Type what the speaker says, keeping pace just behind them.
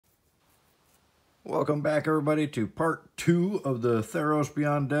Welcome back, everybody, to part 2 of the Theros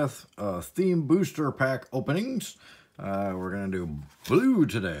Beyond Death theme booster pack openings. We're gonna do blue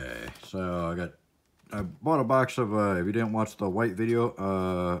today. So I bought a box of, if you didn't watch the white video,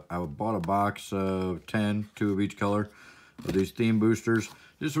 I bought a box of 10, 2 of each color, of these theme boosters,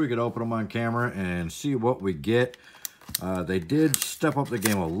 just so we could open them on camera and see what we get. They did step up the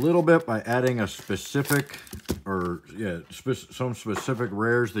game a little bit by adding a specific, some specific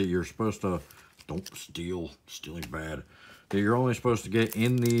rares that you're supposed to, don't steal, stealing's bad, that you're only supposed to get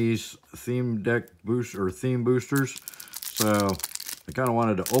in these theme deck boost or theme boosters. So I kind of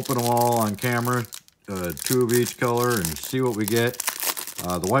wanted to open them all on camera, 2 of each color, and see what we get.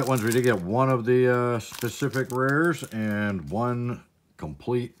 The white ones, we did get 1 of the specific rares and 1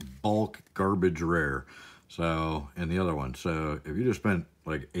 complete bulk garbage rare. So, and the other one. So if you just spent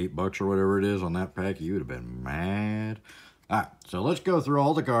like $8 or whatever it is on that pack, you would have been mad. All right, so let's go through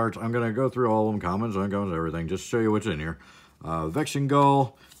all the cards. I'm going to go through all of them, commons, uncommons, everything, just to show you what's in here. Vexing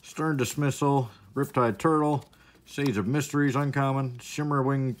Gull, Stern Dismissal, Riptide Turtle, Sage of Mysteries, uncommon,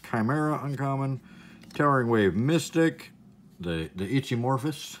 Shimmerwing Chimera, uncommon, Towering Wave Mystic, the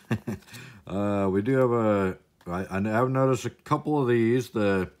Ichimorphous. We do have I have noticed a couple of these,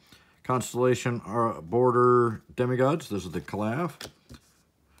 the Constellation Border Demigods. This is the Calaf.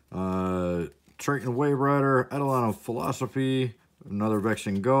 Triton Wave Rider, Eidolon of Philosophy, another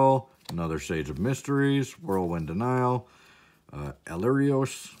Vexing Gull, another Sage of Mysteries, Whirlwind Denial,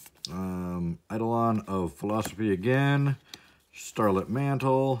 Elerios, Eidolon of Philosophy again, Starlit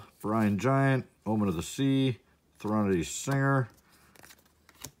Mantle, Brine Giant, Omen of the Sea, Thronity Singer,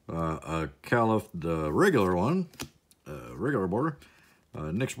 Caliph, the regular one, regular border,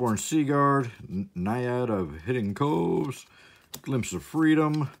 Nyxborn Seaguard, Naiad of Hidden Coves, Glimpse of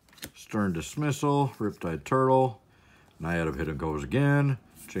Freedom, Stern Dismissal, Riptide Turtle, Naiad of Hidden Coves again,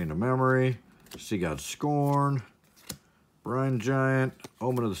 Chain of Memory, Sea God Scorn, Brine Giant,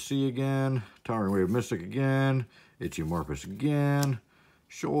 Omen of the Sea again, Towering Wave Mystic again, Ichimorphous again,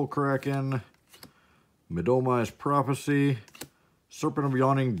 Shoal Kraken, Midomi's Prophecy, Serpent of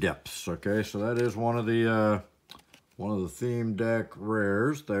Yawning Depths. Okay, so that is one of the theme deck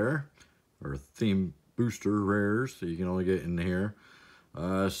rares there, or theme booster rares that you can only get in here.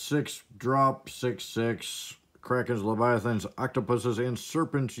 6 drop, 6/6. Krakens, Leviathans, Octopuses, and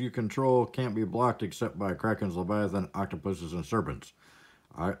Serpents you control can't be blocked except by Krakens, Leviathan, Octopuses, and Serpents.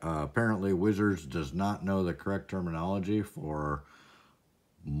 Apparently, Wizards does not know the correct terminology for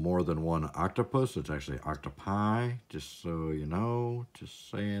more than one octopus. It's actually octopi, just so you know. Just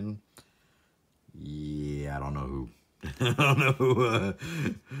saying. Yeah, I don't know who. I don't know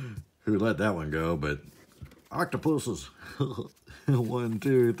who let that one go, but octopuses. 1,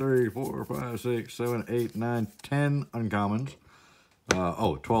 2, 3, 4, 5, 6, 7, 8, 9, 10 uncommons.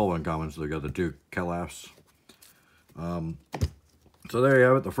 12 uncommons. So they got the 2 Calafs. So there you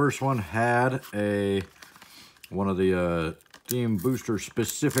have it. The first one had one of the theme booster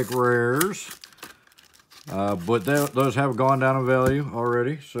specific rares, but those have gone down in value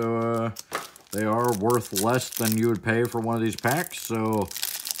already. So they are worth less than you would pay for one of these packs. So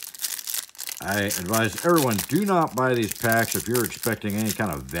I advise everyone, do not buy these packs if you're expecting any kind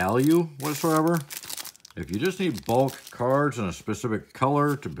of value whatsoever. If you just need bulk cards in a specific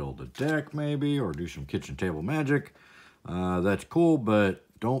color to build a deck maybe, or do some kitchen table magic, that's cool, but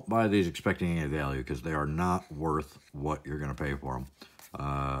don't buy these expecting any value, because they are not worth what you're going to pay for them.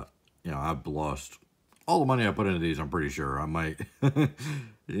 You know, I've lost all the money I put into these. I'm pretty sure I might,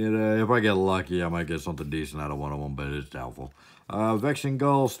 if I get lucky, I might get something decent out of one of them, but it's doubtful. Vexing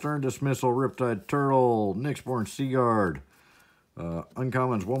Gull, Stern Dismissal, Riptide Turtle, Nyxborn Seaguard,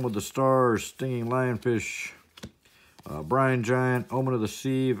 uncommons, One with the Stars, Stinging Lionfish, Brine Giant, Omen of the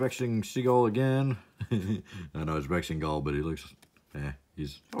Sea, Vexing Seagull again. I know it's Vexing Gull, but he looks,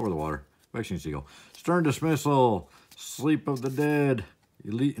 he's over the water. Vexing Seagull, Stern Dismissal, Sleep of the Dead,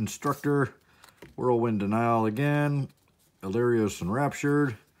 Elite Instructor, Whirlwind Denial again, Elerios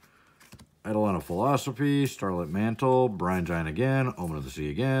Enraptured, Eidolon of Philosophy, Starlit Mantle, Brine Giant again, Omen of the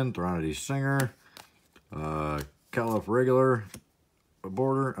Sea again, Thronity Singer, Caliph Regular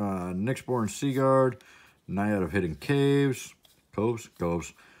Border, Nyxborn Seaguard, Naiad of Hidden Coves,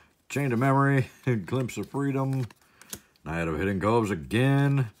 Chain of Memory, Glimpse of Freedom, Naiad of Hidden Coves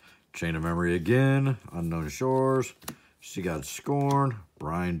again, Chain of Memory again, Unknown Shores, Sea God Scorn,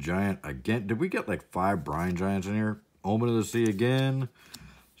 Brine Giant again. Did we get like 5 Brine Giants in here? Omen of the Sea again,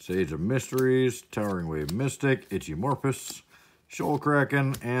 Sage of Mysteries, Towering Wave Mystic, Ichimorphous, Shoal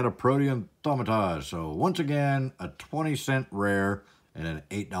Kraken, and a Protean Thaumatage. So once again, a 20-cent rare and an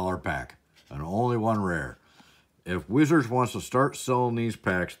 $8 pack. And only one rare. if Wizards wants to start selling these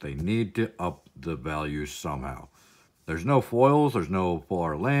packs, they need to up the value somehow. There's no foils, there's no full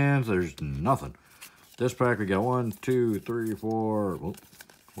art lands, there's nothing. This pack we got 1, 2, 3, 4, well,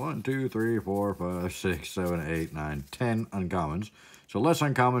 1, 2, 3, 4, 5, 6, 7, 8, 9, 10 uncommons. So less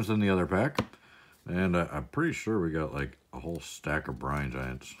uncommons than the other pack. And I'm pretty sure we got like a whole stack of Brine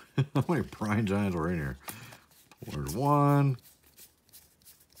Giants. How many Brine Giants are in here? There's 1,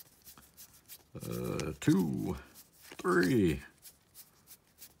 2, 3.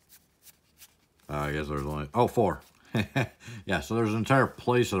 I guess there's only, oh, 4. Yeah, so there's an entire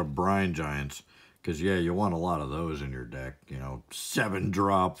place of Brine Giants. Because, yeah, you want a lot of those in your deck. You know,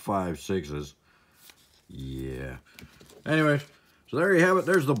 7-drop, 5 6s. Yeah. Anyways, so there you have it.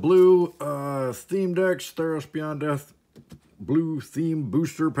 There's the blue theme decks. Theros Beyond Death blue theme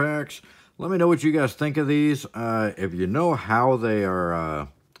booster packs. Let me know what you guys think of these. If you know how they are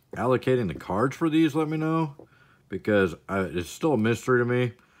allocating the cards for these, let me know. Because it's still a mystery to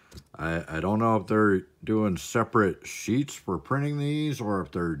me. I don't know if they're doing separate sheets for printing these, or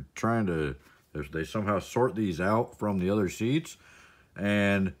if they're trying to, if they somehow sort these out from the other sheets.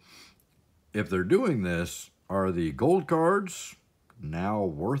 And if they're doing this, are the gold cards now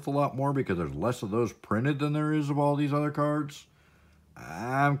worth a lot more because there's less of those printed than there is of all these other cards?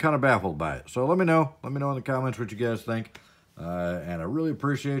 I'm kind of baffled by it. So let me know. Let me know in the comments what you guys think. And I really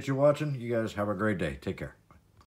appreciate you watching. You guys have a great day. Take care.